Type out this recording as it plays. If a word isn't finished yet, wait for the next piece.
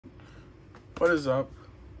What is up?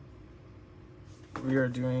 We are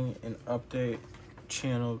doing an update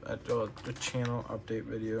channel the channel update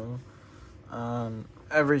video on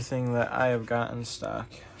everything that I have got in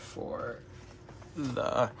stock for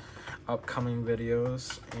the upcoming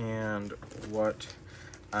videos and what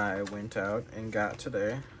I went out and got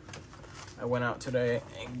today. I went out today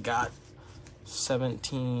and got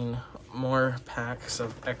 17 more packs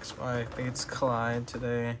of XY Fates Collide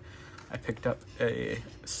today. I picked up a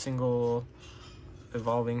single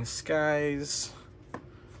Evolving Skies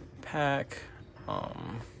pack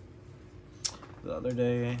the other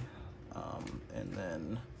day, and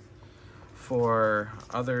then for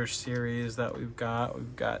other series that we've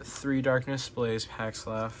got 3 Darkness Blaze packs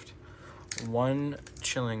left, 1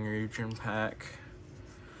 Chilling Region pack,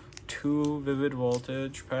 2 Vivid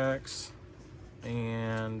Voltage packs,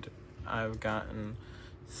 and I've gotten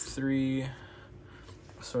 3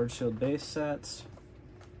 Sword Shield base sets.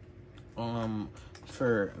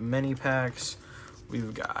 For mini packs,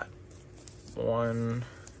 we've gotten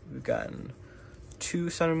 2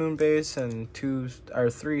 Sun and Moon base and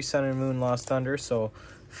 3 Sun and Moon Lost Thunder, so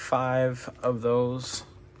 5 of those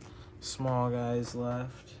small guys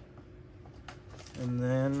left. And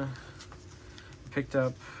then picked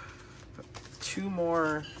up 2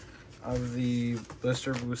 more of the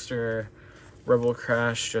Blister Booster Rebel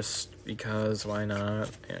Crash, just because, why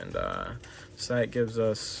not? And so that gives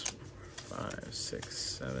us 5, 6,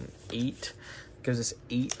 7, 8. Gives us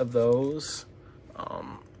 8 of those.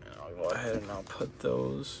 And I'll go ahead and I'll put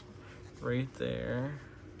those right there.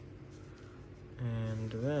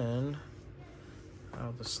 And then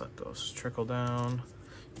I'll just let those trickle down.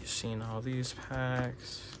 You've seen all these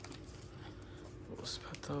packs. We'll just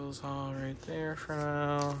put those all right there for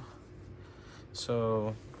now.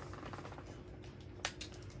 So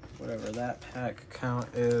whatever that pack count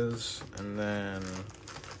is, and then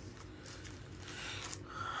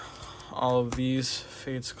all of these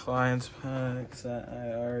Fates Collide packs that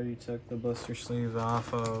I already took the blister sleeves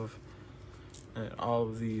off of, and all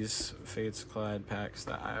of these Fates Collide packs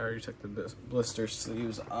that I already took the blister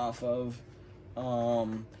sleeves off of.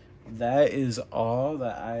 That is all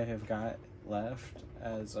that I have got left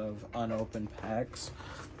as of unopened packs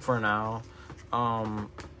for now.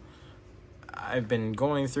 I've been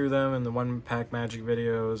going through them in the 1-pack magic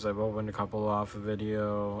videos. I've opened a couple off a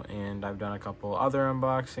video, and I've done a couple other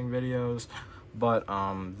unboxing videos, but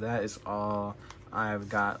that is all I've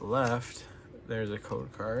got left. There's a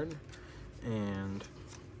code card, and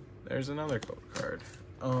there's another code card.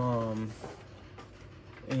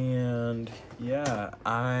 And yeah,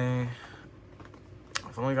 I've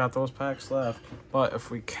only got those packs left, but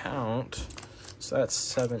if we count, so that's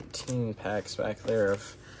 17 packs back there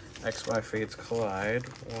of XY Fates Collide.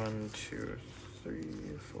 1, 2, 3,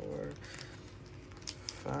 4,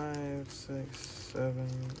 5, 6, 7,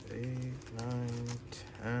 8, 9,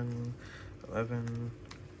 10, 11,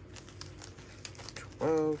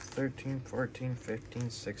 12, 13, 14, 15,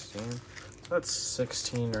 16. So that's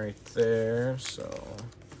 16 right there. So,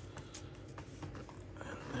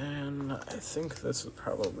 and then I think this would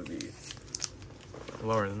probably be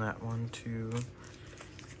lower than that. 1, 2,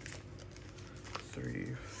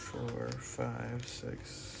 3, 4, 5, 6,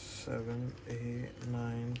 7, 8,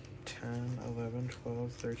 9, 10, 11,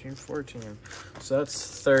 12, 13, 14. So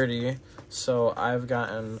that's 30. So I've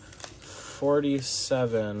gotten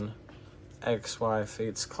 47 XY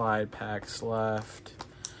Fates Collide packs left.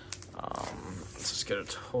 Let's just get a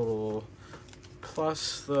total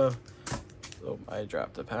plus the, oh, I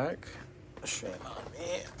dropped a pack. Shame on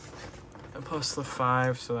me. And plus the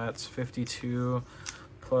 5, so that's 52.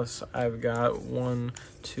 Plus I've got 1,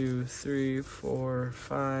 2, 3, 4,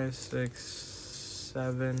 5, 6,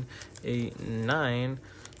 7, 8, 9.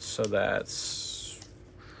 So that's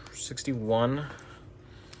 61.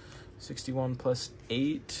 61 plus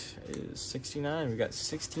 8 is 69. We got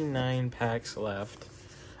 69 packs left.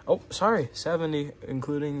 Oh, sorry, 70,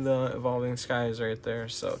 including the Evolving Skies right there.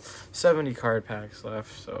 So 70 card packs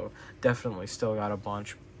left. So definitely still got a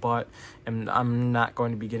bunch. But I'm not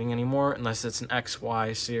going to be getting any more unless it's an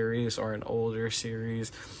XY series or an older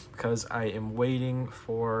series, because I am waiting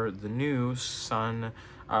for the new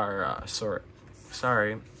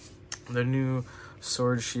the new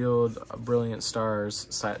Sword Shield Brilliant Stars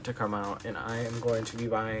set to come out, and I am going to be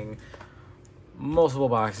buying multiple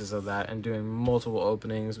boxes of that and doing multiple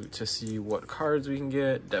openings to see what cards we can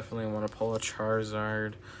get. Definitely want to pull a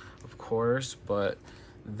Charizard, of course, but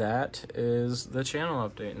that is the channel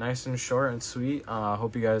update. Nice and short and sweet.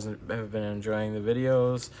 Hope you guys have been enjoying the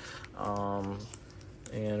videos.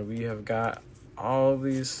 And we have got all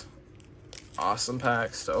awesome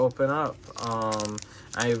packs to open up.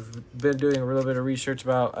 I've been doing a little bit of research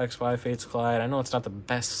about XY Fates Collide. I know it's not the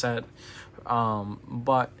best set,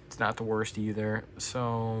 but it's not the worst either.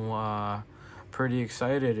 So, pretty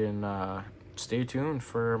excited, and stay tuned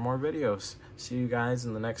for more videos. See you guys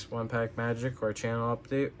in the next One Pack Magic or channel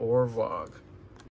update or vlog.